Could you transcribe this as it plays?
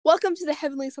Welcome to the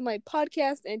Heavenly Sunlight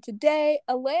Podcast, and today,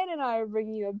 Alana and I are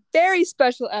bringing you a very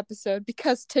special episode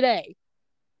because today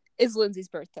is Lindsay's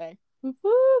birthday. Whoop,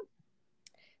 whoop.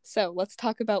 So, let's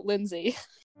talk about Lindsay.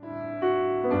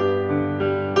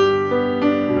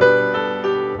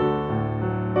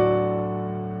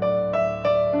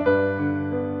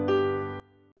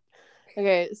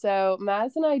 Okay, so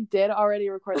Madison and I did already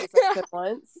record this episode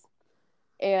once,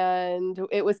 and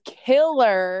it was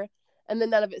killer, and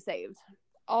then none of it saved.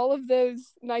 All of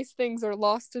those nice things are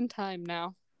lost in time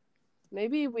now.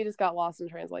 Maybe we just got lost in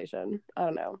translation. I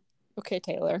don't know. Okay,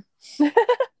 Taylor.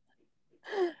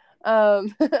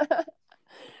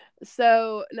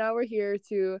 So now we're here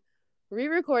to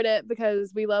re-record it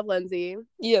because we love Lindsay.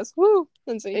 Yes, woo,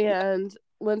 Lindsay. And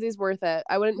Lindsay's worth it.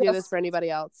 I wouldn't do this for anybody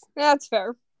else. That's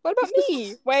fair. What about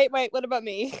me? Wait, what about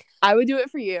me? I would do it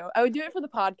for you. I would do it for the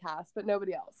podcast, but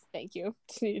nobody else. Thank you.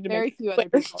 Just needed to Very few other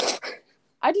people.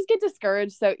 I just get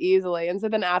discouraged so easily. And so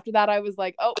then after that, I was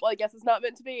like, oh, well, I guess it's not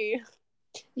meant to be.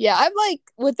 Yeah, I'm like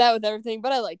with everything,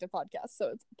 but I like to podcast. So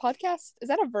it's podcast. Is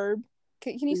that a verb?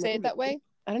 Can you say it that way?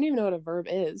 I don't even know what a verb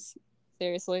is.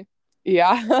 Seriously?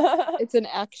 Yeah. It's an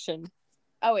action.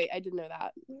 Oh, wait, I didn't know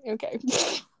that. Okay.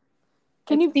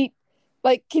 Can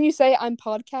you say I'm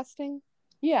podcasting?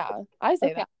 Yeah, I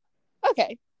say that.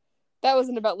 Okay. That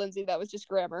wasn't about Lindsay. That was just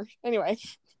grammar. Anyway.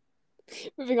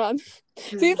 Moving on.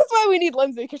 See, that's why we need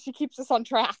Lindsay, because she keeps us on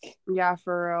track. Yeah,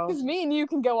 for real. Because me and you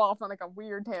can go off on like a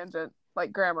weird tangent,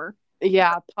 like grammar.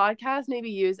 Yeah, podcast may be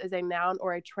used as a noun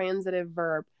or a transitive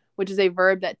verb, which is a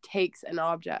verb that takes an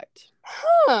object.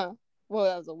 Huh. Well,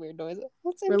 that was a weird noise.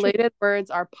 Related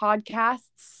words are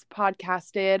podcasts,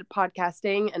 podcasted,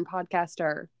 podcasting, and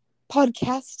podcaster.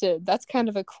 Podcasted. That's kind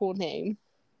of a cool name.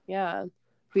 Yeah.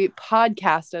 We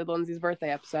podcasted Lindsay's birthday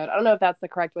episode. I don't know if that's the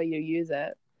correct way you use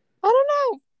it. I don't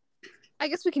know. I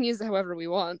guess we can use it however we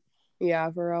want.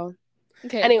 Yeah, for real.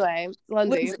 Okay. Anyway,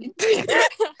 Lindsay.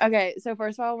 Okay, so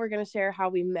first of all, we're going to share how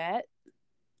we met.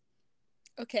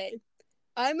 Okay.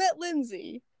 I met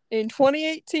Lindsay in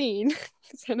 2018.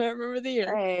 Because I don't remember the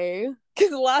year. Hey. Because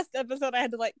the last episode I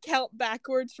had to like count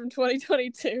backwards from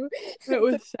 2022. It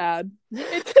was sad.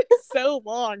 It took so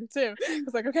long too. I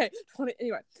was like, okay,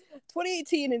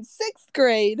 2018 in 6th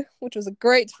grade, which was a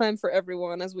great time for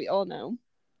everyone, as we all know.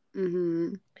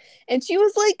 Mm-hmm. And she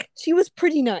was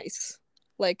pretty nice.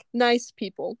 Like, nice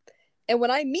people. And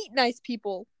when I meet nice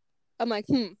people, I'm like,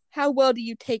 how well do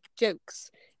you take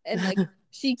jokes? And like,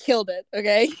 she killed it,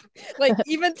 okay? Like,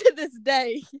 even to this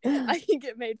day, I can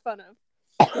get made fun of.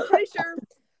 I'm pretty sure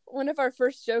one of our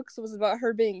first jokes was about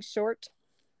her being short.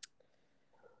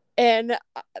 And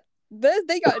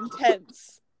they got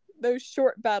intense. Those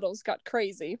short battles got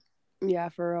crazy. Yeah,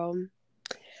 for real.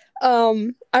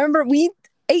 I remember we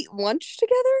ate lunch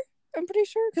together, I'm pretty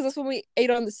sure, because that's when we ate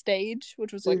on the stage,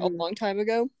 which was like a long time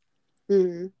ago.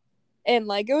 Mm-hmm. And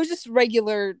like, it was just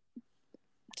regular,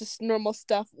 just normal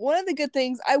stuff. One of the good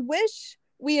things, I wish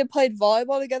we had played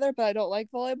volleyball together, but I don't like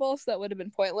volleyball, so that would have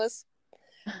been pointless.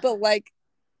 But like,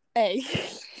 hey,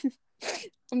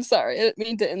 I'm sorry, I didn't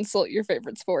mean to insult your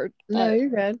favorite sport. No, you're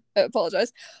good. I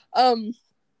apologize. But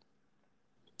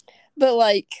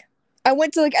like, I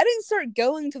didn't start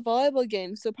going to volleyball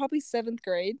games, so probably 7th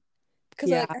grade,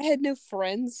 because I had no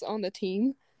friends on the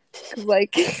team,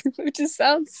 like, which just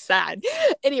sounds sad.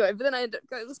 Anyway, but then I ended up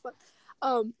going to this one.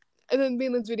 And then me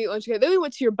and Lindsay would eat lunch together. Then we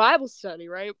went to your Bible study,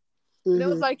 right? Mm-hmm. And it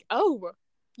was like, oh,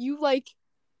 you like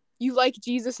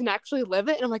Jesus and actually live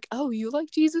it? And I'm like, oh, you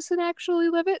like Jesus and actually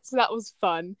live it? So that was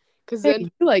fun. Because then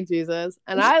you like Jesus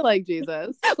and I like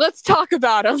Jesus. Let's talk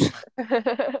about him.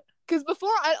 Because before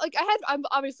I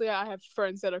have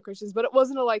friends that are Christians, but it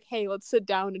wasn't like, hey, let's sit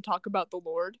down and talk about the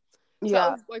Lord. So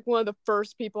that was like one of the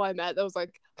first people I met that was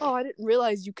like, oh, I didn't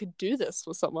realize you could do this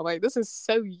with someone. Like, this is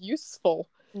so useful.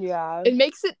 Yeah. It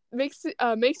makes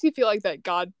you feel like that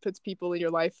God puts people in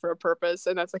your life for a purpose,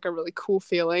 and that's like a really cool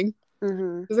feeling.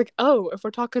 Mm-hmm. It's like, oh, if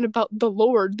we're talking about the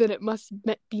Lord, then it must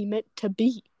be meant to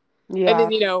be. Yeah.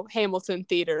 And then, Hamilton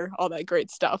theater, all that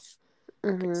great stuff.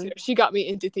 Mm-hmm. So she got me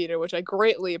into theater, which I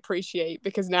greatly appreciate,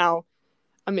 because now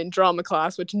I'm in drama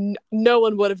class, which no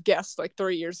one would have guessed like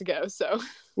 3 years ago. So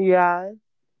yeah.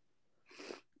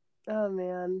 Oh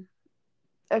man.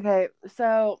 Okay,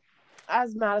 so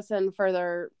as Madison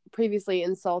further previously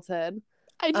insulted,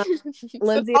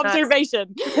 Lindsay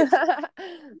observation.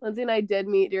 Lindsay and I did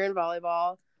meet during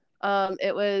volleyball.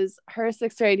 It was her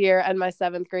 6th grade year and my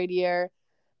 7th grade year,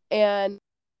 and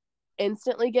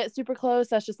instantly get super close.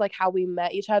 That's just like how we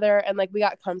met each other, and like we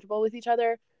got comfortable with each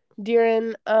other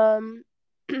during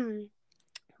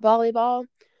volleyball.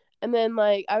 And then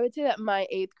like I would say that my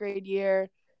 8th grade year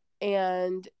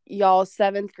and y'all's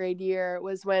 7th grade year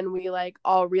was when we like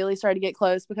all really started to get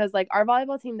close, because like our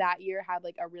volleyball team that year had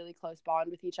like a really close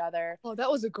bond with each other. Oh, that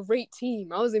was a great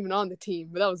team. I wasn't even on the team,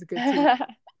 but that was a good team.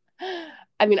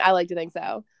 I mean, I like to think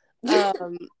so.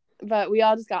 But we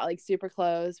all just got like super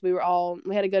close. We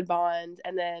had a good bond.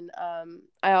 And then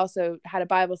I also had a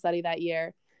Bible study that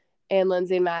year, and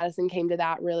Lindsay and Madison came to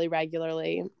that really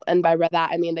regularly. And by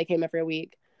that, I mean they came every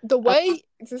week. The way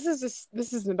this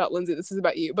isn't about Lindsay, this is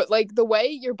about you, but like the way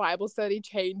your Bible study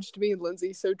changed me and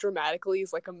Lindsay so dramatically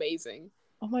is like amazing.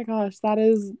 Oh my gosh, that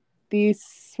is the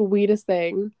sweetest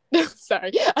thing.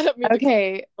 Sorry, I don't mean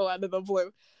to go out of the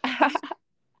blue.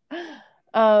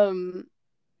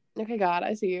 Okay, God,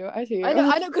 I see you. I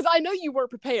know, because I know you weren't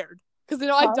prepared. Because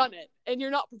I've done it, and you're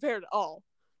not prepared at all.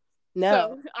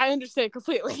 No, so I understand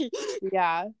completely.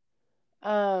 Yeah,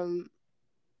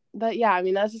 but yeah, I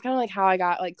mean that's just kind of like how I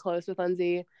got like close with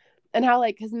Lindsay, and how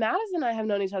like because Madison and I have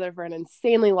known each other for an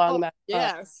insanely long amount.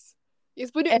 Yes,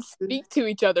 we didn't speak to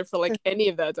each other for like any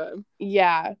of that time.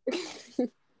 Yeah,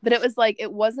 but it was like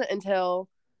it wasn't until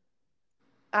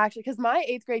actually because my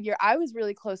 8th grade year I was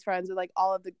really close friends with like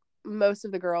most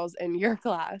of the girls in your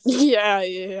class.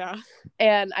 Yeah.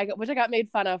 And I got made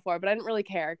fun of for, but I didn't really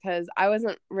care because I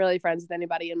wasn't really friends with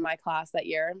anybody in my class that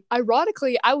year.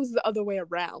 Ironically, I was the other way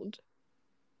around.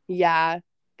 Yeah,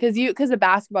 because of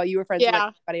basketball, you were friends with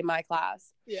like, everybody in my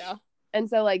class. Yeah. And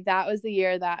so like that was the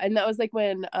year that was like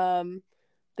when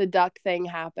the duck thing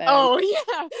happened. Oh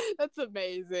yeah, that's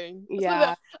amazing.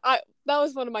 Yeah, that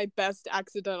was one of my best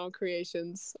accidental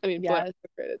creations. I mean, yeah,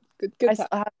 good. I still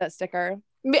have that sticker.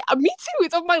 Me too.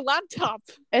 It's on my laptop.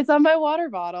 It's on my water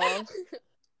bottle.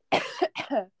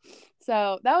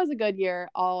 So that was a good year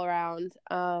all around.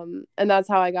 And that's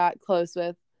how I got close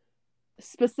with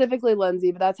specifically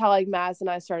Lindsay, but that's how like Madison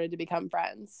and I started to become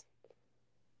friends.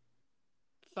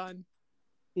 Fun.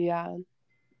 Yeah.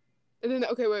 And then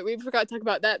we forgot to talk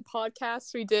about that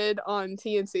podcast we did on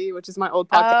TNC, which is my old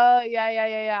podcast. Oh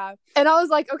yeah. And I was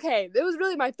like, okay, it was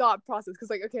really my thought process because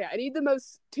like, okay, I need the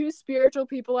most 2 spiritual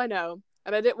people I know.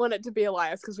 And I didn't want it to be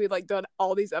Elias because we'd like done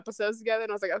all these episodes together.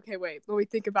 And I was like, okay, wait, let me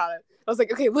think about it. I was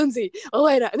like, okay, Lindsay,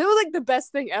 Elena. And it was like the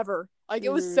best thing ever. Like,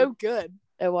 it was so good.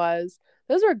 It was.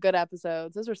 Those were good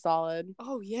episodes. Those were solid.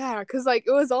 Oh, yeah. Because like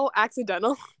it was all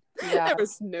accidental. Yeah. There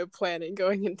was no planning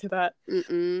going into that.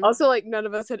 Mm-mm. Also, like none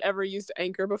of us had ever used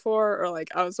Anchor before. Or like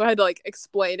I had to like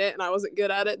explain it. And I wasn't good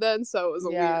at it then. So it was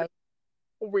a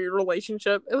weird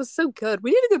relationship. It was so good. We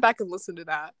need to go back and listen to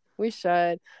that. We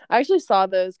should. I actually saw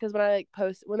those because when I like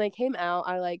when they came out,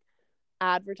 I like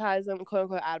advertise them, quote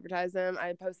unquote advertise them.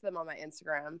 I posted them on my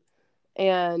Instagram,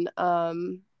 and I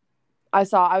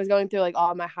was going through like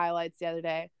all my highlights the other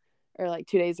day, or like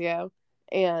 2 days ago,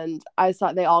 and I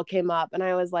saw they all came up, and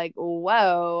I was like,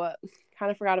 whoa, kind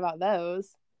of forgot about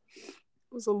those. It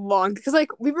was a long because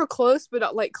like we were close, but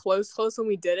not like close when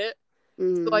we did it.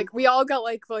 Mm. So, like we all got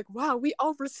like wow, we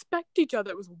all respect each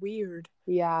other. It was weird.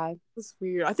 Yeah, it was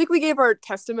weird. I think we gave our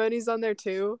testimonies on there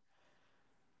too.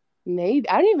 Maybe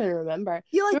I don't even remember.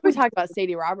 We talked about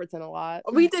Sadie Robertson a lot.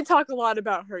 We did talk a lot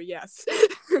about her. Yes,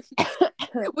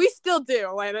 we still do,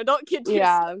 Elena. Don't kid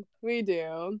yourself. Yeah, we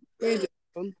do.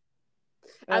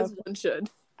 As one should.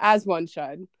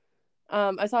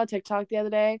 I saw a TikTok the other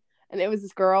day, and it was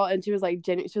this girl, and she was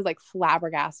like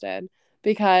flabbergasted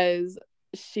because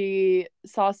she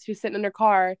was sitting in her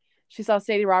car. She saw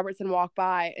Sadie Robertson walk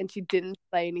by, and she didn't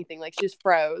say anything. Like she just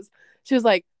froze. She was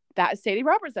like, "That's Sadie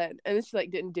Robertson," and then she like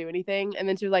didn't do anything, and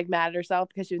then she was like mad at herself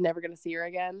because she was never gonna see her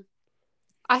again.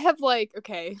 I have like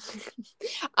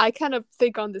I kind of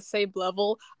think on the same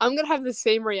level. I'm gonna have the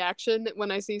same reaction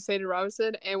when I see Sadie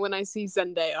Robertson and when I see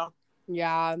Zendaya.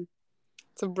 Yeah.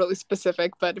 It's really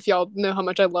specific, but if y'all know how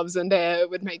much I love Zendaya, it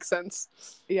would make sense.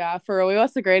 Yeah, for real. We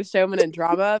watched The Greatest Showman in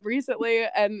drama recently,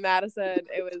 and Madison,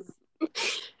 it was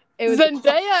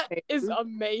Zendaya is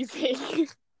amazing.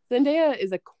 Zendaya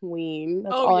is a queen.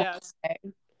 That's all yes. I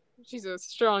say. She's a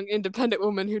strong, independent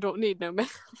woman who don't need no man.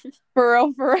 For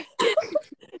real.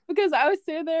 Because I was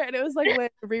sitting there, and it was like when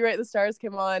Rewrite the Stars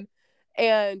came on,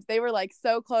 and they were like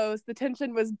so close. The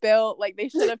tension was built. Like they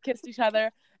should have kissed each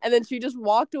other. And then she just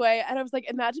walked away, and I was like,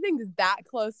 imagine being that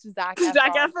close to Zac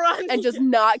Efron and just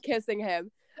not kissing him.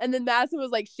 And then Madison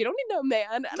was like, she don't need no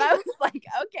man. And I was like,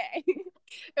 okay.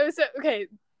 It was okay.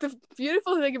 The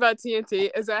beautiful thing about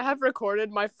TNT is I have recorded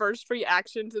my first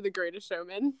reaction to The Greatest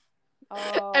Showman.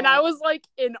 Oh. And I was like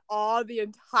in awe the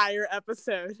entire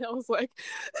episode. I was like,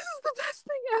 this is the best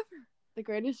thing ever. The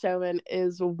Greatest Showman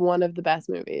is one of the best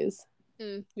movies.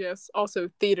 Yes.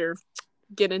 Also, theater.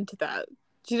 Get into that.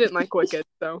 She didn't like Wicked,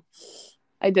 so.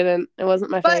 I didn't. It wasn't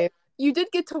my favorite. You did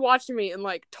get to watch me in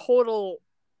like total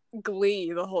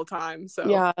Glee the whole time. So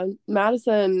yeah,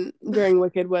 Madison during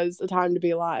Wicked was a time to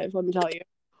be alive, let me tell you.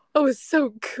 Oh, it's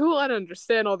so cool. I don't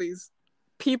understand all these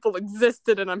people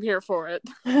existed and I'm here for it.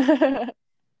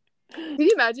 Can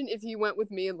you imagine if you went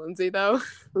with me and Lindsay though?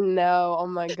 No, oh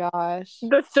my gosh.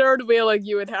 The third wheeling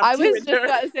you would have I to was endure. just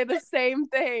about to say the same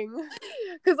thing.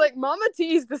 Because like Mama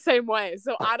T's the same way,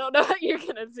 so I don't know what you're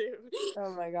gonna do.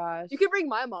 Oh my gosh. You can bring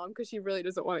my mom because she really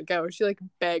doesn't want to go. She like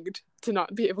begged to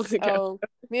not be able to go.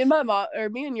 Oh,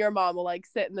 me and your mom will like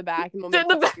sit in the back and we'll Sit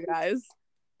make in the fun of you guys.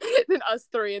 Then us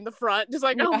three in the front, just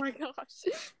like, Yeah. oh my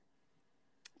gosh.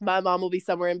 My mom will be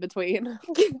somewhere in between.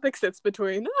 Like sits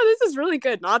between. Oh, this is really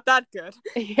good. Not that good.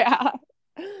 Yeah.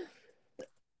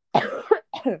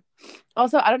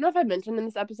 Also, I don't know if I mentioned in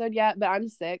this episode yet, but I'm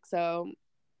sick, so.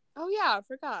 Oh yeah, I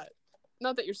forgot.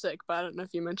 Not that you're sick, but I don't know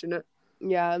if you mentioned it.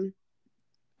 Yeah.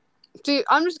 See,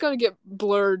 I'm just gonna get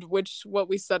blurred what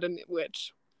we said in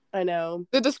which. I know.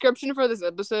 The description for this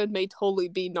episode may totally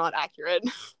be not accurate.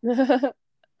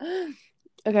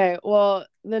 Okay, well,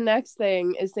 the next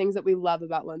thing is things that we love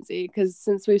about Lindsay, because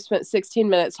since we've spent 16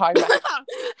 minutes talking about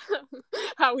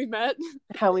how we met.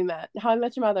 How I Met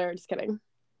Your Mother. Just kidding.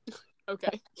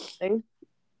 Okay. I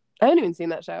haven't even seen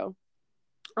that show.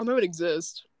 I know it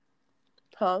exists.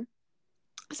 Huh?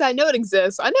 So I know it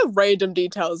exists. I know random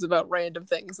details about random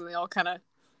things, and they all kind of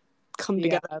come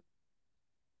together.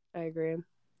 I agree.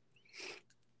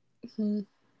 Mm-hmm.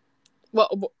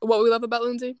 What we love about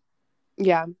Lindsay?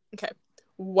 Yeah. Okay.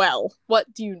 Well,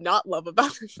 what do you not love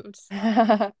about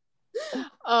her?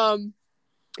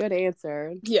 Good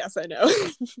answer. Yes, I know.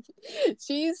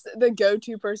 She's the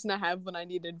go-to person I have when I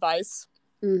need advice.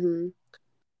 Mm-hmm.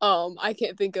 I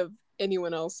can't think of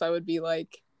anyone else I would be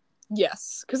like,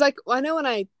 yes, because like I know when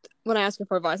I ask her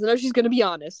for advice, I know she's gonna be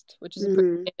honest, which is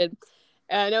appreciated,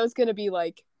 and I know it's gonna be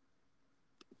like,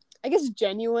 I guess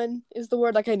genuine is the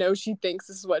word. Like I know she thinks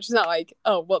this is what she's not like,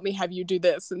 oh, let me have you do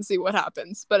this and see what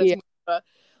happens, but it's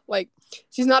like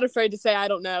she's not afraid to say I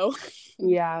don't know.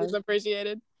 Yeah, it's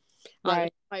appreciated.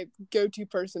 Right. My go-to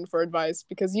person for advice,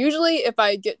 because usually if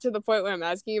I get to the point where I'm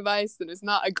asking advice, then it's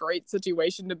not a great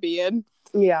situation to be in.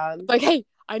 Yeah, like, hey,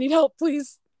 I need help,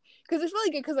 please, because it's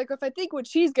really good. Because like if I think what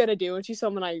she's gonna do, and she's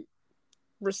someone I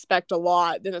respect a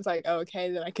lot, then it's like, oh,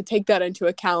 okay, then I could take that into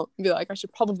account and be like, I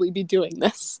should probably be doing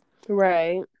this.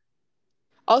 Right.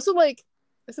 Also, like,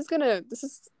 this is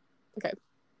okay.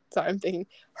 Sorry, I'm thinking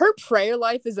her prayer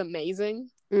life is amazing,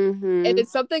 and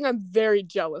it's something I'm very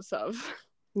jealous of.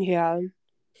 Yeah.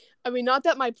 I mean, not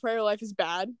that my prayer life is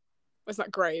bad. It's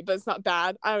not great, but it's not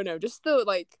bad. I don't know. Just the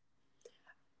like,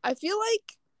 I feel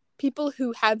like people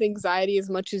who have anxiety as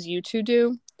much as you two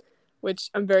do, which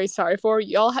I'm very sorry for,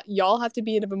 y'all have to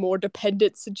be in a more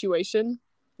dependent situation,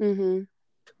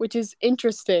 which is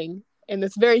interesting. And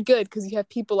it's very good because you have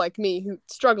people like me who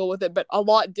struggle with it, but a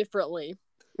lot differently.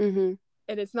 And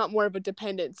it's not more of a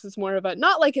dependence. It's more of a,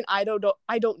 not like an I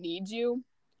don't need you.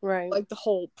 Right. Like the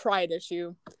whole pride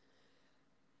issue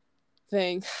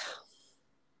thing.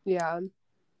 Yeah.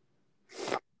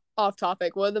 Off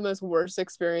topic. One of the most worst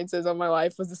experiences of my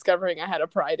life was discovering I had a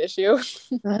pride issue.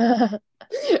 I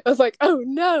was like, oh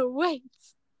no, wait.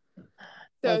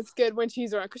 So it's good when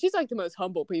she's around, because she's like the most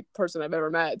humble person I've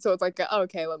ever met. So it's like, oh,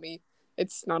 okay,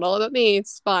 it's not all about me.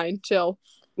 It's fine. Chill.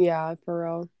 Yeah, for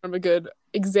real. I'm a good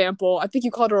example. I think you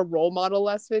called her a role model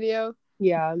last video.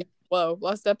 Yeah. Whoa,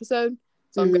 last episode.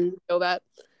 So I'm going to feel that.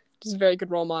 She's a very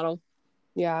good role model.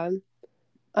 Yeah.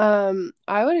 I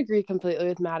would agree completely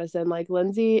with Madison. Like,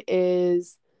 Lindsay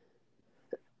is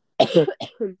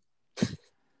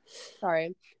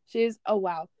sorry. She's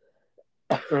wow.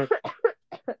 So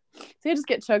I just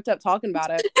get choked up talking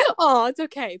about it. Oh, it's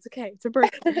okay. It's okay. It's a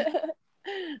birthday.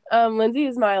 Lindsay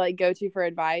is my like go-to for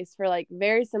advice for like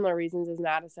very similar reasons as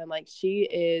Madison. Like, she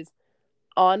is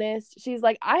honest. She's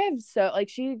like,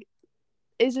 she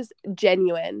is just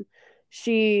genuine.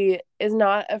 She is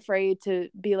not afraid to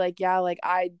be like, yeah, like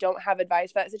I don't have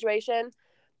advice for that situation,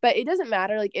 but it doesn't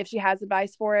matter like if she has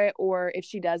advice for it or if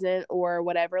she doesn't or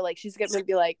whatever. Like, she's gonna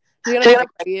be like, she's gonna pray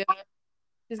for you.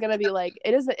 She's gonna be like,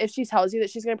 it isn't, if she tells you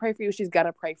that she's gonna pray for you, she's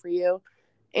gonna pray for you.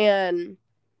 And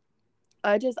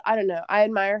I don't know, I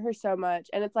admire her so much.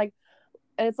 And it's like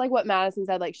what Madison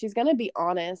said, like she's gonna be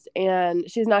honest and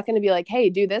she's not gonna be like, hey,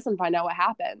 do this and find out what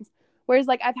happens. Whereas,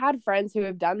 like, I've had friends who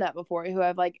have done that before, who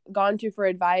have, like, gone to for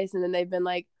advice, and then they've been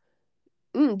like,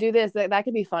 do this. That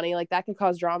could be funny. Like, that could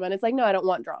cause drama. And it's like, no, I don't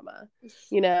want drama,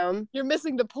 you know? You're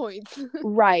missing the point.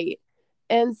 Right.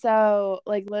 And so,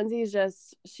 like, Lindsay's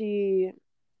just,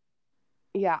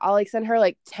 I'll, like, send her,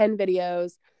 like, 10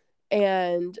 videos,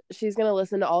 and she's going to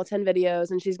listen to all 10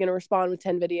 videos, and she's going to respond with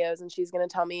 10 videos, and she's going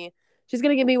to tell me she's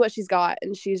gonna give me what she's got,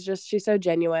 and she's so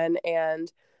genuine.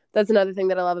 And that's another thing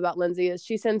that I love about Lindsay is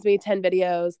she sends me 10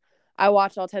 videos. I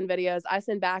watch all 10 videos. I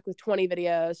send back with 20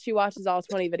 videos. She watches all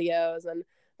 20 videos, and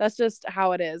that's just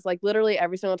how it is. Like literally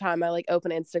every single time I like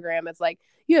open Instagram, it's like,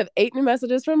 you have 8 new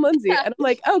messages from Lindsay. And I'm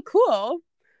like, oh, cool.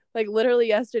 Like literally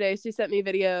yesterday, she sent me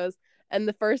videos, and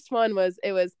the first one was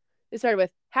it started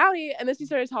with howdy, and then she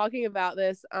started talking about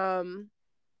this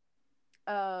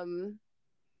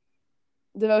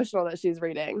devotional that she's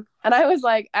reading, and I was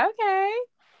like, okay,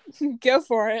 go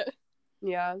for it.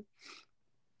 Yeah.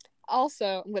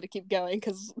 Also, I'm gonna keep going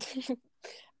because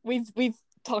we've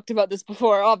talked about this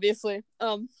before, obviously.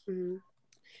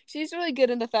 She's really good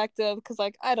in the fact of, because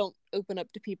like I don't open up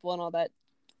to people and all that,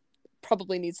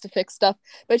 probably needs to fix stuff,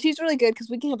 but she's really good because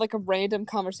we can have like a random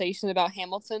conversation about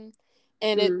Hamilton,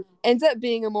 and it ends up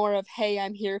being a more of, hey,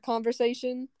 I'm here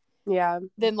conversation,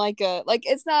 than like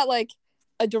it's not like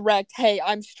a direct, hey,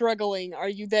 I'm struggling, are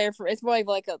you there for, it's more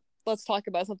like a, let's talk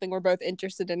about something we're both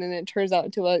interested in, and it turns out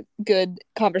into a good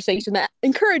conversation that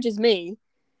encourages me.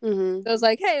 So I was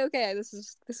like, hey, okay, this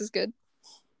is good.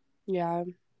 Yeah.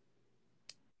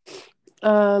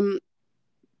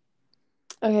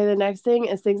 Okay, the next thing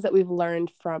is things that we've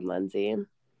learned from Lindsay.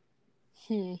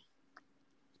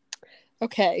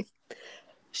 Okay.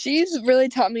 She's really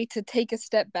taught me to take a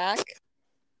step back.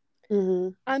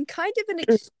 I'm kind of an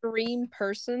extreme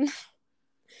person.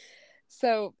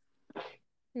 So,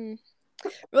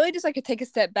 really just like to take a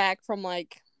step back from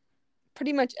like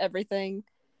pretty much everything.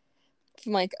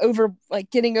 From like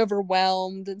getting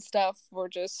overwhelmed and stuff, or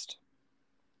just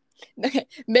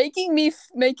making me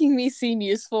seem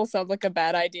useful sounds like a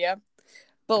bad idea.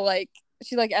 But like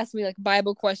she like asked me like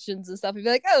Bible questions and stuff, and be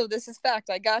like, oh, this is fact,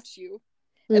 I got you.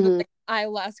 And then like, I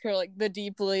will ask her like the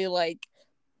deeply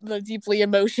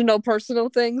emotional personal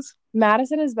things.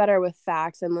 Madison is better with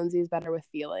facts and Lindsay is better with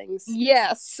feelings.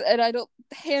 Yes, and I don't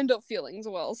handle feelings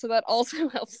well, so that also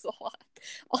helps a lot.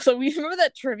 Also, we remember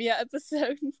that trivia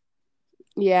episode?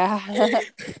 Yeah.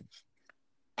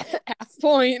 Half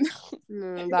point.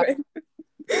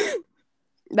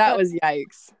 That was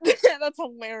yikes. That's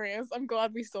hilarious. I'm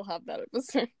glad we still have that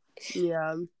episode.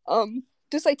 Yeah.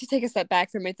 Just like to take a step back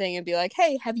from my thing and be like,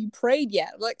 hey, have you prayed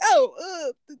yet? I'm like,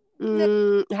 oh,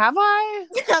 have I?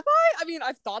 Have I? I mean,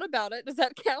 I've thought about it. Does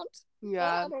that count?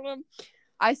 Yeah. I don't know.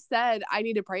 I said I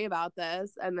need to pray about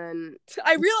this, and then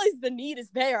I realized the need is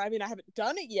there. I mean, I haven't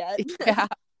done it yet. Yeah.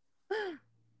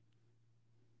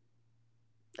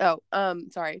 Oh,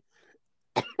 sorry.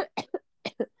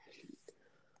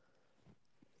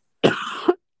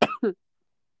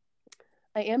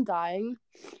 I am dying.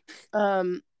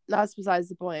 That's besides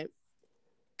the point.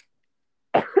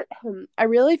 I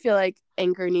really feel like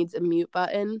Anchor needs a mute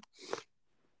button.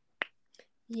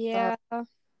 Yeah.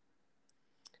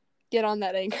 Get on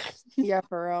that, Anchor. Yeah,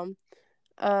 for real.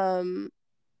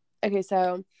 Okay,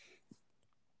 so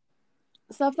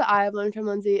stuff that I have learned from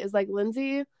Lindsay is like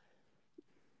Lindsay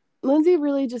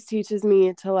really just teaches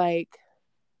me to like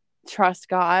trust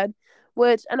God,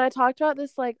 and I talked about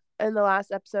this like in the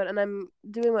last episode, and I'm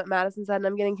doing what Madison said, and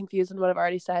I'm getting confused on what I've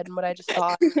already said and what I just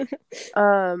thought.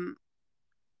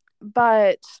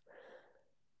 But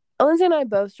Lindsay and I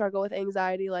both struggle with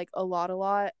anxiety like a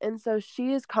lot, and so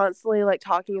she is constantly like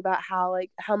talking about how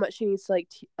much she needs to like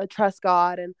trust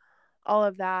God and all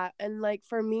of that. And like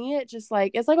for me, it just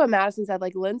like, it's like what Madison said,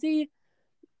 like Lindsay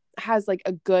has like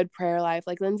a good prayer life.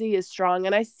 Like Lindsay is strong,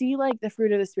 and I see like the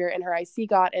fruit of the Spirit in her. I see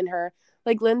God in her.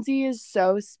 Like Lindsay is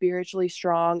so spiritually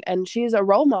strong, and she's a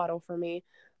role model for me.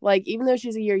 Like even though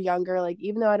she's a year younger, like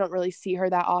even though I don't really see her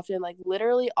that often, like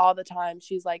literally all the time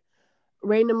she's like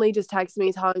randomly just texts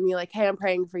me telling me like, hey, I'm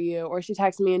praying for you. Or she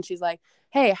texts me and she's like,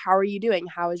 hey, how are you doing?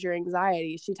 How is your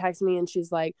anxiety? She texts me and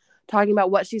she's like talking about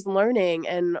what she's learning,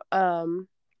 and about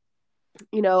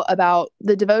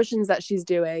the devotions that she's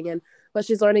doing and what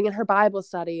she's learning in her Bible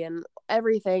study and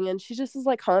everything. And she just is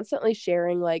like constantly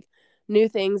sharing like new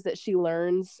things that she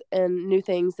learns and new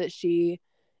things that she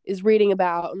is reading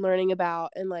about and learning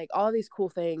about, and like all these cool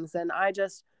things. And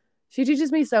she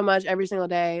teaches me so much every single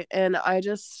day. And I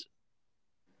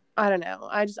don't know.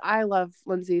 I love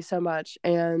Lindsay so much,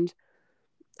 and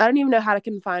I don't even know how to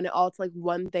confine it all to like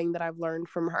one thing that I've learned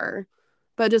from her.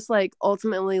 But just like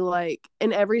ultimately, like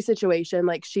in every situation,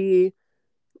 like she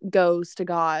goes to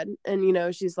God,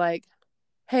 and she's like,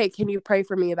 hey, can you pray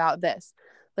for me about this?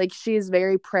 Like she's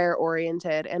very prayer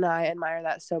oriented, and I admire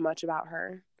that so much about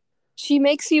her. She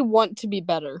makes you want to be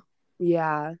better.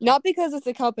 Yeah. Not because it's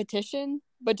a competition,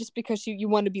 but just because you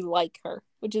want to be like her,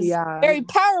 which is a very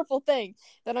powerful thing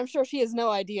that I'm sure she has no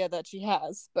idea that she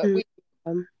has. But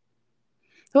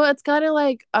well, it's kind of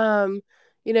like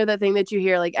you know, that thing that you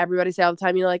hear like everybody say all the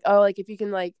time, you know, like, oh, like if you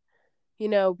can like, you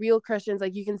know, real Christians,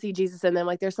 like you can see Jesus in them,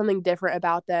 like there's something different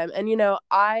about them. And, you know,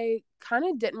 I kind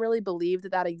of didn't really believe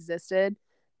that existed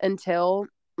until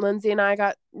Lindsay and I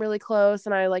got really close,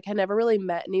 and I like had never really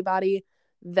met anybody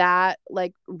that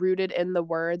like rooted in the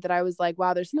word that I was like,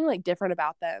 wow, there's something like different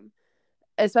about them,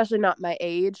 especially not my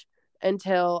age,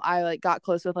 until I like got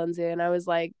close with Lindsay and I was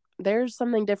like, there's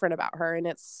something different about her, and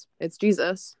it's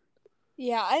Jesus.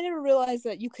 Yeah, I never realized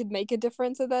that you could make a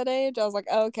difference at that age. I was like,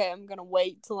 oh, okay, I'm gonna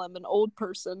wait till I'm an old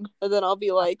person, and then I'll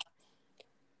be like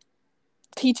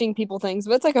teaching people things.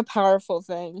 But it's like a powerful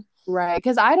thing. Right,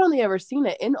 because I'd only ever seen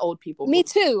it in old people Me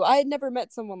before. too. I had never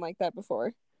met someone like that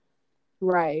before.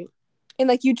 Right. And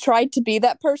like you tried to be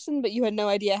that person, but you had no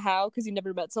idea how because you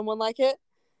never met someone like it.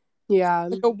 Yeah.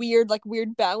 Like a weird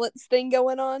balance thing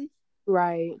going on.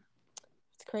 Right.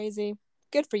 It's crazy.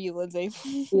 Good for you, Lindsay.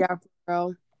 Yeah,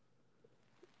 bro.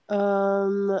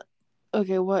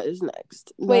 Okay, what is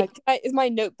next? Wait, is my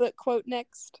notebook quote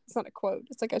next? It's not a quote.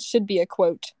 It's like it should be a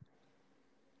quote.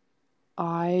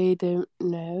 I don't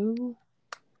know.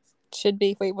 Should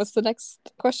be. Wait, what's the next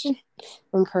question?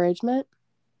 Encouragement.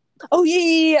 Oh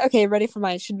yeah. Okay, ready for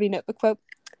my should be notebook quote.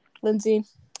 Lindsay,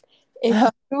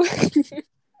 if you...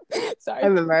 sorry. I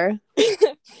remember.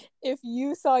 If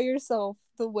you saw yourself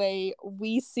the way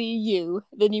we see you,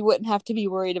 then you wouldn't have to be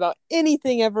worried about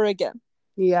anything ever again.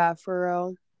 Yeah, for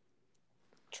real.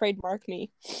 Trademark me.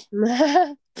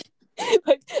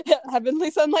 Like Heavenly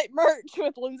Sunlight merch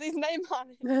with Lindsay's name on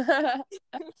it.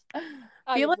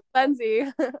 Feel like Lindsay.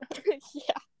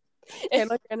 Yeah.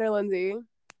 Taylor Tanner Lindsay.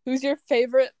 Who's your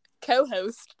favorite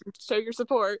co-host? Show your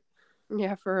support.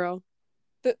 Yeah, for real.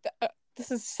 This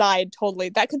is side totally.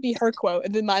 That could be her quote,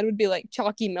 and then mine would be like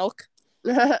chalky milk,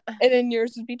 and then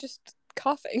yours would be just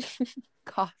coffee.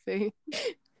 Coffee.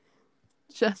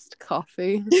 Just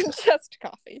coffee. Just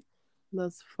coffee.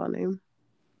 That's funny.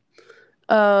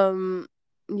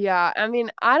 Yeah, I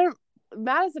mean,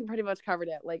 Madison pretty much covered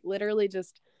it. Like, literally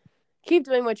just keep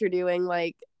doing what you're doing.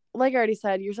 Like I already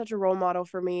said, you're such a role model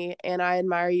for me, and I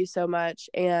admire you so much.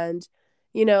 And,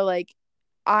 you know, like,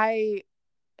 I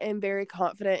am very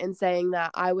confident in saying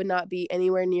that I would not be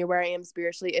anywhere near where I am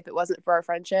spiritually if it wasn't for our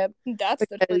friendship. That's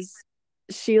because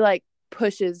she, like,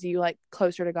 pushes you, like,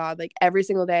 closer to God, like, every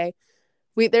single day.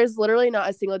 There's literally not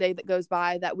a single day that goes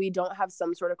by that we don't have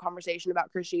some sort of conversation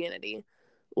about Christianity.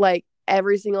 Like,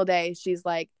 every single day, she's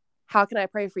like, how can I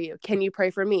pray for you? Can you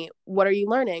pray for me? What are you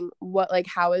learning? What, like,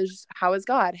 how is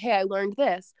God? Hey, I learned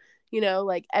this, you know,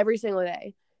 like, every single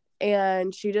day.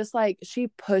 And she just, like, she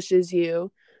pushes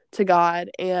you to God.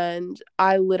 And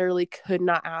I literally could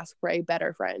not ask for a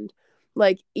better friend.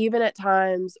 Like, even at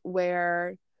times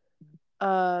where,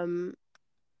 I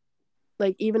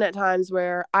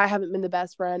haven't been the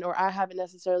best friend, or I haven't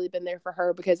necessarily been there for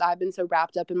her because I've been so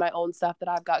wrapped up in my own stuff that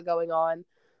I've got going on,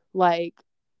 like,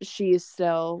 she's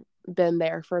still been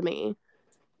there for me.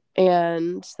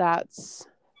 And that's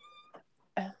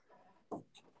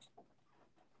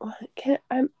okay.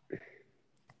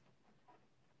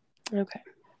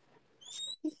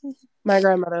 My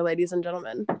grandmother, ladies and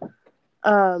gentlemen.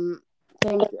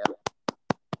 Thank you.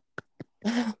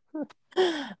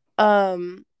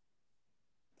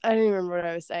 I didn't remember what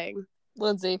I was saying.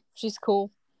 Lindsay, she's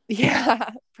cool.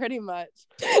 Yeah, pretty much.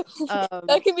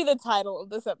 That could be the title of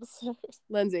this episode.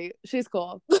 Lindsay, she's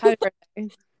cool. Happy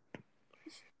birthday.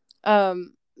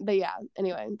 But yeah,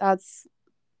 anyway, that's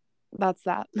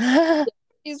that.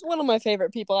 She's one of my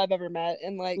favorite people I've ever met,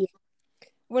 and like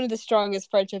one of the strongest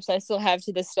friendships I still have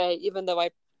to this day, even though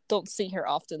I don't see her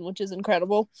often, which is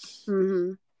incredible.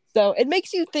 Mm-hmm. So it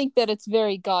makes you think that it's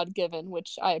very God-given,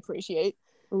 which I appreciate.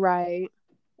 Right.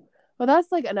 Well,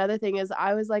 that's like another thing is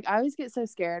I always get so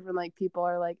scared when like people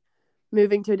are like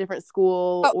moving to a different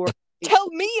school or tell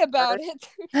me about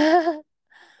it.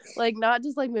 Like, not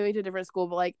just like moving to a different school,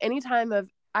 but like anytime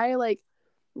I like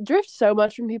drift so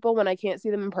much from people when I can't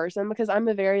see them in person, because I'm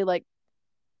a very like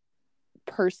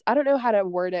I don't know how to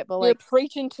word it, but like you're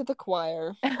preaching to the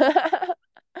choir. I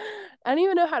don't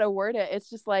even know how to word it. It's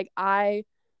just like I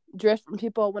drift from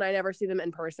people when I never see them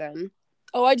in person.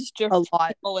 Oh, I just drift a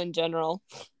lot. People in general.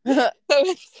 So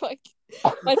it's like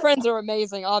my friends are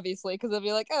amazing, obviously, because they'll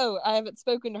be like, "Oh, I haven't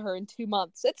spoken to her in 2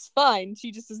 months. It's fine.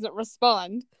 She just doesn't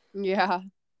respond." Yeah.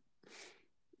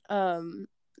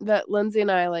 That Lindsay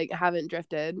and I like haven't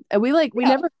drifted, and we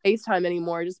never FaceTime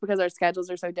anymore just because our schedules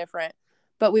are so different.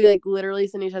 But we like literally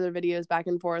send each other videos back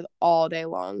and forth all day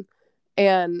long.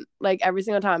 And like every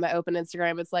single time I open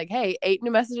Instagram, it's like, hey, 8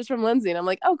 new messages from Lindsay. And I'm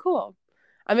like, oh, cool.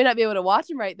 I may not be able to watch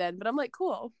them right then, but I'm like,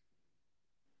 cool.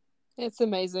 It's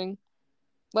amazing.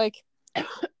 Like,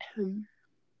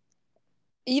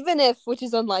 even if, which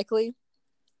is unlikely,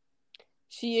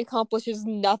 she accomplishes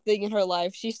nothing in her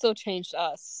life, she still changed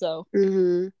us. So,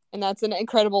 and that's an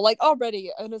incredible, like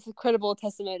already, and it's an incredible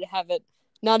testimony to have it.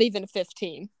 Not even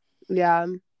 15. Yeah.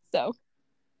 So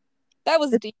that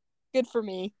was deep. Good for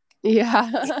me. Yeah.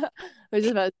 I was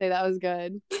just about to say that was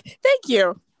good. Thank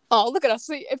you. Oh, look at us.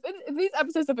 See, if these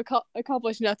episodes have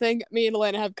accomplished nothing, me and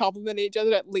Elena have complimented each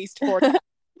other at least 4 times.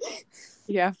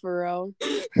 Yeah, for real.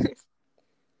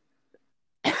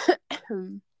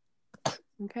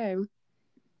 Okay.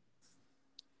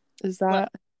 Is that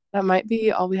might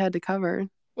be all we had to cover.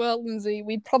 Well, Lindsay,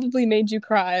 we probably made you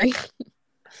cry.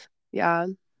 Yeah.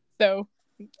 So,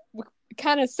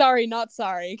 kind of sorry, not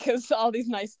sorry, because all these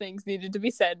nice things needed to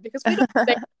be said because we don't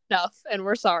say enough, and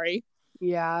we're sorry.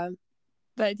 Yeah.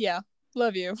 But yeah,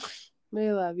 love you.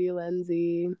 We love you,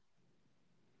 Lindsay.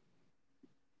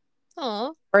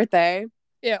 Aw. Birthday.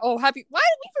 Yeah. Oh, happy. Why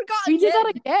did we forget? We did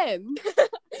that again.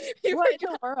 What in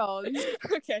the world?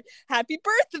 Okay. Happy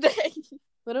birthday.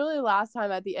 Literally last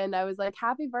time at the end, I was like,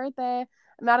 happy birthday.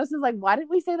 And Madison's like, why didn't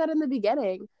we say that in the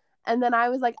beginning? And then I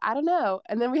was like, I don't know.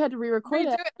 And then we had to re-record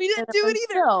it. We didn't do it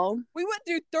either. Still... We went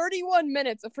through 31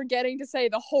 minutes of forgetting to say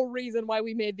the whole reason why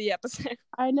we made the episode.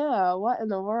 I know. What in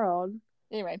the world?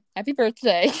 Anyway, happy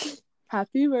birthday.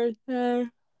 Happy birthday.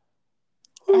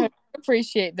 I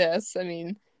appreciate this. I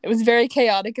mean, it was very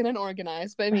chaotic and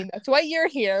unorganized, but I mean, that's why you're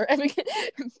here. I mean,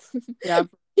 yeah.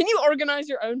 Can you organize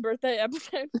your own birthday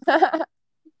episode?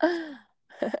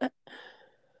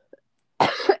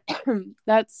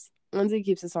 That's Lindsay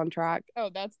keeps us on track. Oh,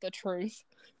 that's the truth.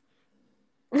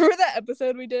 Remember that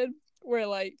episode we did where,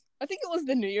 like, I think it was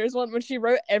the New Year's one when she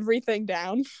wrote everything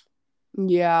down?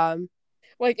 Yeah.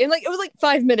 Like, and like it was like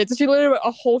 5 minutes and she literally wrote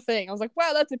a whole thing. I was like,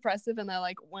 wow, that's impressive. And I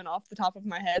like went off the top of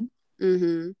my head.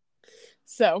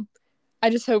 So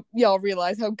I just hope y'all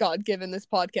realize how God-given this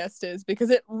podcast is, because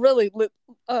it really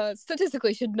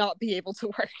statistically should not be able to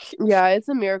work. Yeah, it's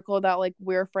a miracle that like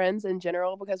we're friends in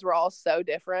general, because we're all so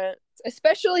different.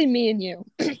 Especially me and you.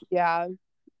 Yeah.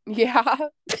 I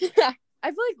feel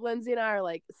like Lindsay and I are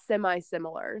like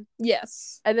semi-similar.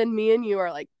 Yes. And then me and you are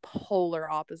like polar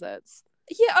opposites.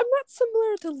 Yeah, I'm not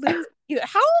similar to Lindsay either.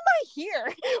 How am I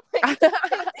here?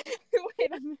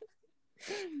 Wait a minute.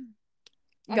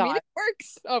 God. I mean, it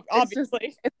works. Oh,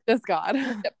 obviously. It's just God.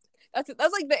 Yep. That's it.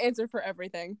 That's like the answer for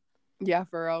everything. Yeah,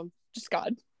 for real. Just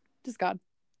God. Just God.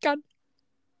 God.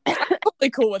 I'm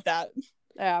totally cool with that.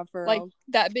 Yeah, for like real.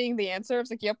 That being the answer. I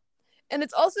was like, yep. And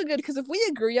it's also good because if we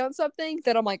agree on something,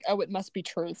 then I'm like, oh, it must be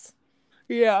truth.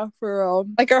 Yeah, for real.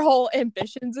 Like our whole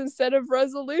ambitions instead of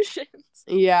resolutions.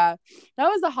 Yeah, that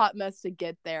was a hot mess to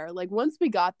get there. Like once we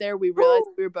got there, we realized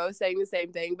we were both saying the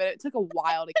same thing, but it took a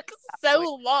while to get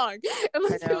so long. And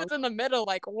Lindsay was in the middle,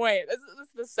 like, wait, this is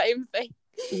the same thing.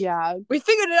 Yeah, we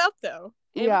figured it out though.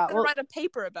 And yeah, we're gonna write a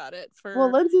paper about it. Well,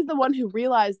 Lindsay's the one who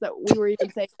realized that we were even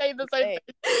saying the same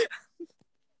thing.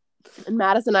 And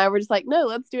Madison and I were just like, no,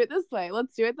 let's do it this way.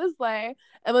 Let's do it this way.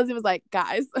 And Lindsay was like,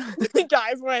 guys, wait,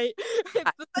 it's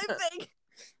the same thing.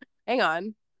 Hang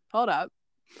on, hold up.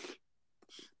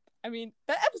 I mean,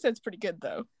 that episode's pretty good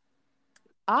though.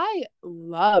 I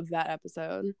love that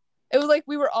episode. It was like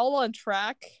we were all on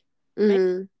track.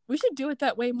 Mm-hmm. We should do it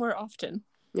that way more often.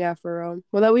 Yeah, for real.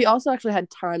 Well, that we also actually had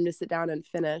time to sit down and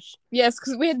finish. Yes,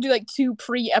 because we had to do like 2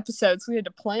 pre-episodes. We had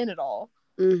to plan it all.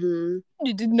 You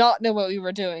did not know what we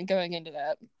were doing going into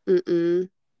that.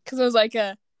 Because it was like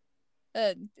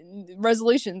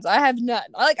resolutions. I have none.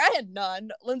 I had none.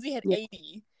 Lindsay had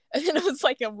 80. And then it was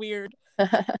like a weird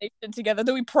together.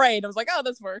 Then we prayed. I was like, oh,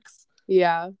 this works.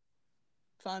 Yeah.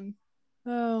 Fun.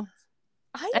 Oh.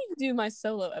 I need to do my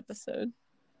solo episode.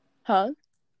 Huh?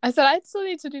 I said I still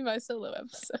need to do my solo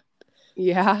episode.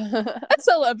 Yeah. That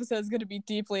solo episode is going to be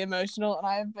deeply emotional, and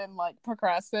I've been like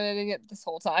procrastinating it this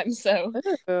whole time. So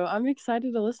I'm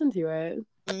excited to listen to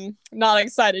it. Not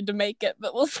excited to make it,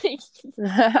 but we'll see.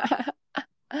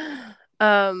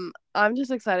 I'm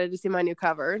just excited to see my new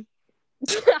cover.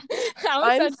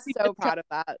 I'm so proud of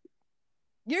that.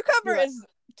 Your cover is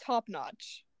top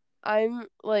notch. I'm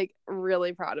like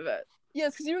really proud of it.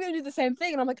 Yes, because you were gonna do the same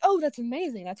thing, and I'm like, oh, that's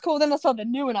amazing, that's cool. Then I saw the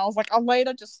new, and I was like, I'm ready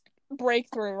to just break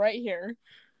through right here.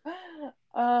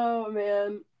 Oh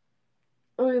man,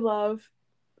 we love.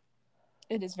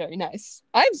 It is very nice.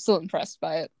 I'm still impressed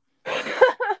by it.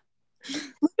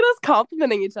 Look at us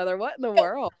complimenting each other. What in the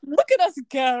world? Look at us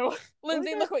go,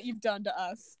 Lindsay. Look what you've done to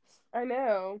us. I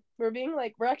know. We're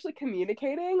actually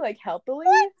communicating like healthily.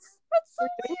 What? That's so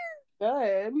weird.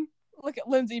 Good. Look at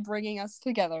Lindsay bringing us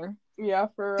together. Yeah,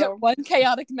 for real. One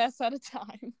chaotic mess at a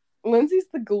time. Lindsay's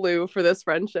the glue for this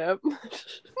friendship.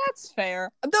 That's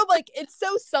fair. Though, like, it's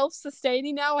so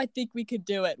self-sustaining now, I think we could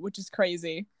do it, which is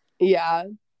crazy. Yeah.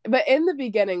 But in the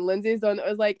beginning, Lindsay's the one that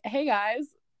was like, hey, guys.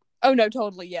 Oh, no,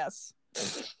 totally, yes.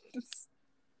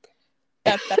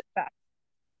 That's that.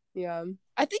 Yeah.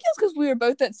 I think it's because we were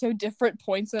both at so different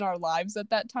points in our lives at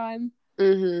that time.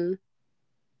 Mm-hmm.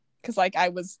 Because, like, I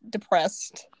was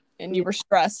depressed and you were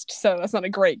stressed, so that's not a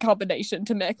great combination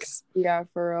to mix. Yeah,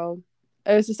 for real.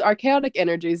 It was just our chaotic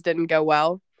energies didn't go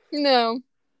well. No.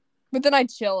 But then I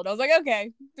chilled. I was like,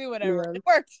 okay, do whatever. Yeah. It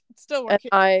worked. It's still working.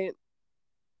 And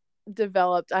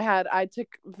I took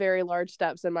very large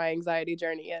steps in my anxiety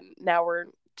journey, and now we're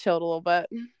chilled a little bit.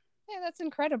 Yeah, that's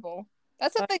incredible.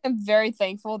 That's something I'm very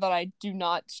thankful that I do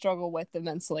not struggle with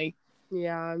immensely.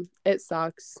 Yeah, it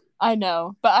sucks. I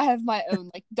know, but I have my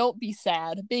own, like, don't be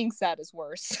sad. Being sad is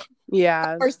worse.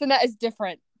 Yeah. Worse than that is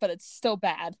different, but it's still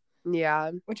bad.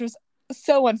 Yeah. Which was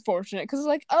so unfortunate, because it's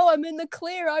like, oh, I'm in the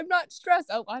clear. I'm not stressed.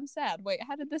 Oh, I'm sad. Wait,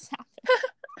 how did this happen?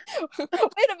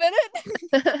 Wait a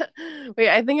minute. Wait,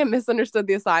 I think I misunderstood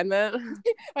the assignment.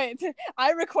 Wait,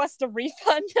 I request a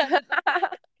refund.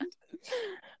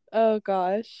 Oh,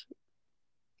 gosh.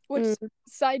 Which,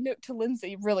 side note to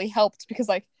Lindsay, really helped, because,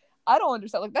 like, I don't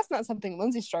understand. Like, that's not something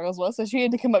Lindsay struggles with. So she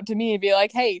had to come up to me and be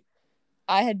like, hey,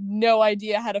 I had no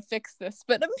idea how to fix this,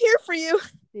 but I'm here for you.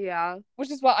 Yeah.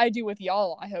 Which is what I do with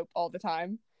y'all, I hope, all the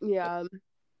time. Yeah.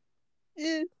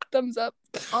 Thumbs up.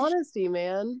 Honesty,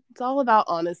 man. It's all about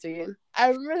honesty. I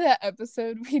remember that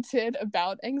episode we did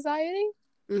about anxiety.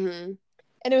 Mm-hmm.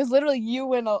 And it was literally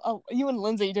you and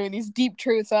Lindsay doing these deep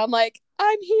truths. And I'm like,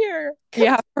 I'm here.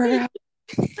 Yeah.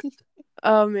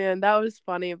 Oh man, that was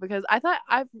funny, because I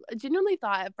genuinely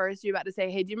thought at first you were about to say,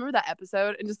 hey, do you remember that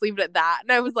episode, and just leave it at that.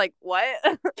 And I was like, what?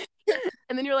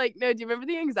 And then you're like, no, do you remember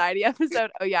the anxiety episode?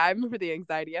 Oh yeah, I remember the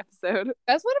anxiety episode.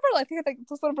 That's one of our, I think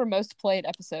that's one of our most played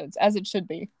episodes, as it should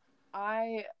be.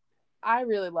 I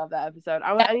really love that episode.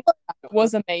 It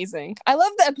was amazing. I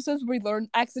love the episodes where we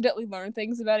accidentally learn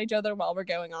things about each other while we're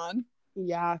going on.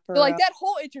 Yeah, like that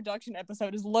whole introduction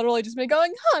episode is literally just me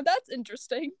going, that's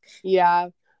interesting. Yeah.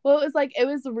 Well, it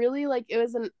was really like, it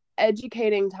was an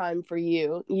educating time for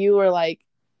you. You were like,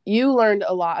 you learned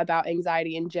a lot about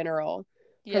anxiety in general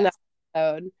from that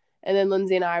episode. And then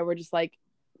Lindsay and I were just like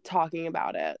talking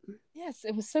about it. Yes,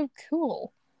 it was so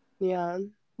cool. Yeah.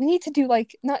 We need to do,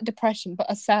 like, not depression, but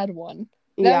a sad one.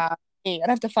 Yeah. I'd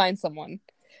have to find someone.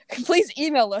 Please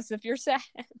email us if you're sad.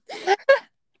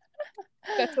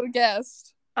 That's a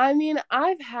guest. I mean,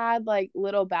 I've had like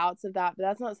little bouts of that, but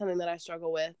that's not something that I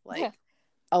struggle with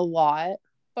a lot.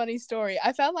 Funny story.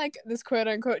 I found like this quote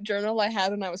unquote journal I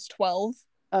had when I was 12.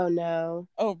 Oh no.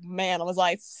 Oh man, I was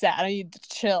like sad. I need to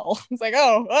chill. It's like,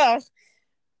 oh,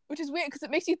 which is weird because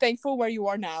it makes you thankful where you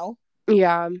are now.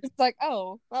 Yeah. It's like,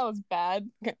 oh, that was bad.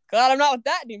 Glad I'm not with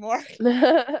that anymore. Look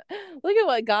at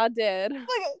what God did. Like,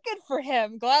 good for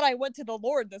him. Glad I went to the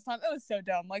Lord this time. It was so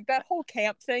dumb. Like, that whole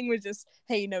camp thing was just,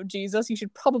 hey, Jesus, you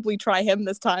should probably try him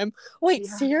this time. Wait,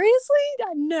 seriously?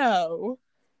 No.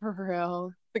 For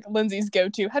real. Like Lindsay's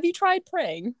go-to. Have you tried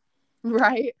praying?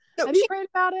 Right. No, have you prayed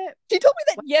about it? She told me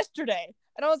that yesterday.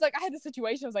 And I was like, I had the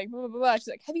situation. I was like, blah, blah, blah. She's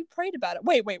like, have you prayed about it?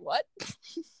 Wait, what?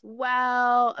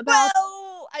 Well,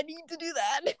 I need to do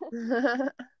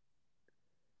that.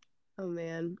 Oh,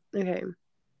 man. Okay.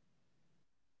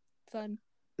 Fun.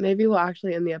 Maybe we'll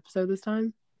actually end the episode this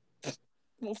time.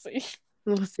 We'll see.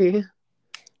 We'll see.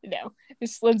 No.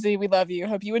 Miss Lindsay, we love you.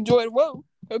 Hope you enjoyed.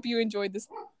 Hope you enjoyed this.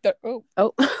 Oh.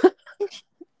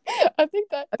 I think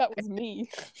that was me.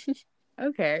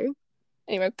 Okay.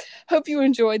 Anyway, hope you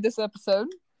enjoyed this episode.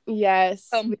 Yes.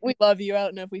 We love you. I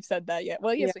don't know if we've said that yet.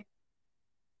 Well, yes. Yeah.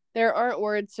 There aren't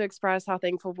words to express how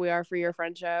thankful we are for your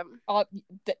friendship.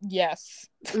 Yes.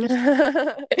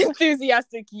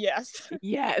 Enthusiastic, yes.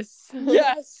 Yes.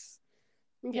 Yes.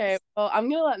 Okay, yes. Well, I'm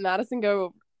going to let Madison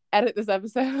go edit this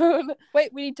episode.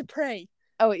 Wait, we need to pray.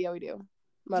 Oh, yeah, we do.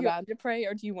 My bad. Do you want to pray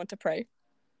or do you want to pray?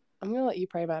 I'm going to let you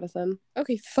pray, Madison.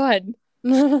 Okay, fun.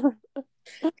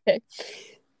 Okay.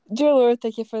 Dear Lord,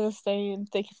 thank you for this day and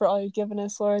thank you for all you've given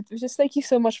us, Lord. Just thank you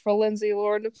so much for Lindsay,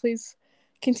 Lord. Please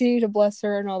continue to bless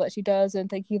her and all that she does, and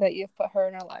thank you that you've put her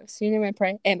in our lives. In your name I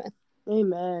pray. Amen.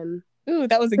 Amen. Ooh,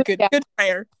 that was a good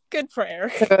prayer. Good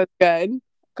prayer. That was good.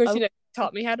 Of course, you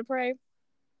taught me how to pray.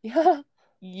 Yeah.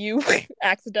 You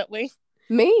accidentally.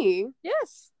 Me?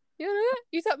 Yes. You know that?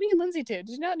 You taught me and Lindsay too. Did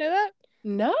you not know that?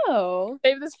 No.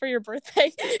 Save this for your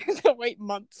birthday. To wait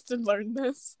months to learn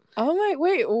this. Oh my,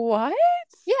 wait, what?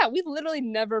 Yeah, we literally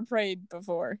never prayed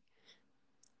before.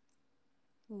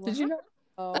 Wow. Did you know?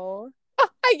 Oh.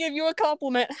 I give you a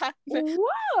compliment.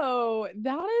 Whoa,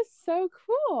 that is so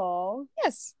cool.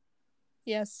 Yes.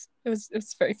 Yes, it was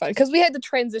very fun because we had to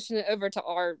transition it over to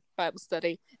our Bible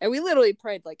study, and we literally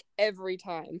prayed like every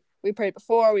time. We prayed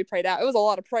before, we prayed out. It was a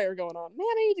lot of prayer going on. Man,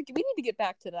 we need to get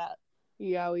back to that.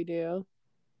 Yeah, we do.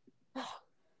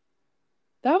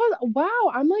 That was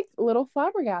wow. I'm like a little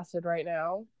flabbergasted right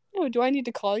now. Oh, do I need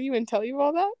to call you and tell you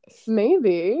all that?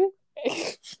 Maybe.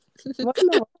 What in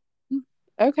the world?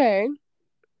 Okay.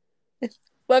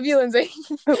 Love you, Lindsay.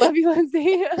 Love you,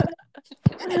 Lindsay.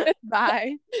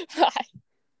 Bye. Bye.